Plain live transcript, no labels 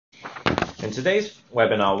In today's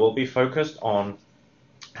webinar, we'll be focused on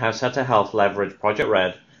how Sutter Health leveraged Project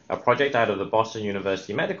Red, a project out of the Boston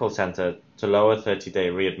University Medical Center, to lower 30-day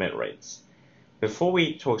readmit rates. Before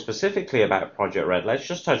we talk specifically about Project Red, let's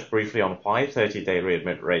just touch briefly on why 30-day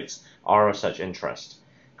readmit rates are of such interest.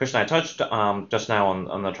 Kristen, I touched just now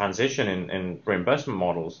on the transition in reimbursement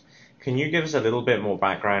models. Can you give us a little bit more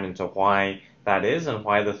background into why that is and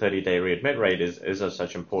why the 30-day readmit rate is of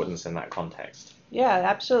such importance in that context? Yeah,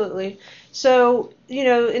 absolutely. So,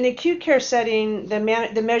 in the acute care setting, the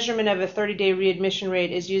measurement of a 30-day readmission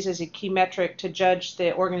rate is used as a key metric to judge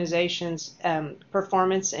the organization's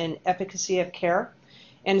performance and efficacy of care,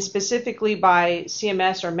 and specifically by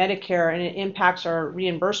CMS or Medicare, and it impacts our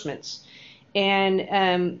reimbursements.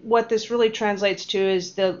 And what this really translates to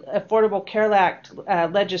is the Affordable Care Act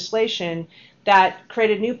legislation that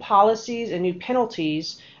created new policies and new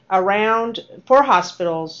penalties for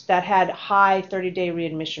hospitals that had high 30-day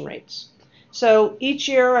readmission rates. So each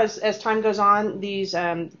year, as time goes on, these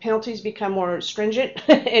penalties become more stringent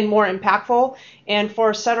and more impactful. And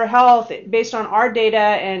for Sutter Health, based on our data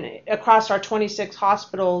and across our 26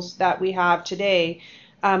 hospitals that we have today,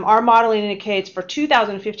 our modeling indicates for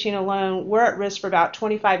 2015 alone, we're at risk for about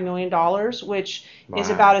 $25 million, which is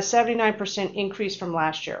about a 79% increase from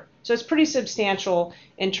last year. So it's pretty substantial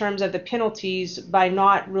in terms of the penalties by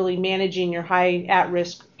not really managing your high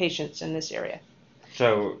at-risk patients in this area.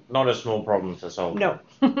 So not a small problem to solve. No.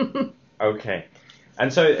 Okay.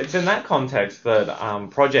 And so it's in that context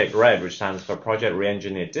that Project Red, which stands for Project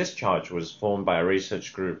Re-engineered Discharge, was formed by a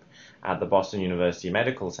research group at the Boston University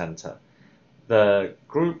Medical Center. The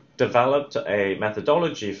group developed a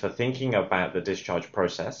methodology for thinking about the discharge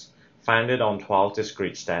process, founded on 12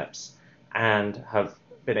 discrete steps, and have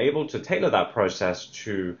been able to tailor that process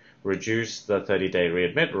to reduce the 30-day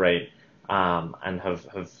readmit rate and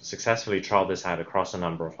have successfully trialed this out across a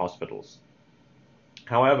number of hospitals.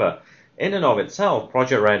 However, in and of itself,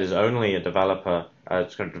 Project Red is only a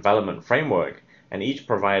development framework, and each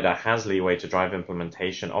provider has leeway to drive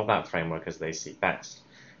implementation of that framework as they see best.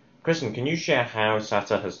 Kristen, can you share how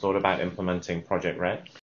Sutter has thought about implementing Project Red?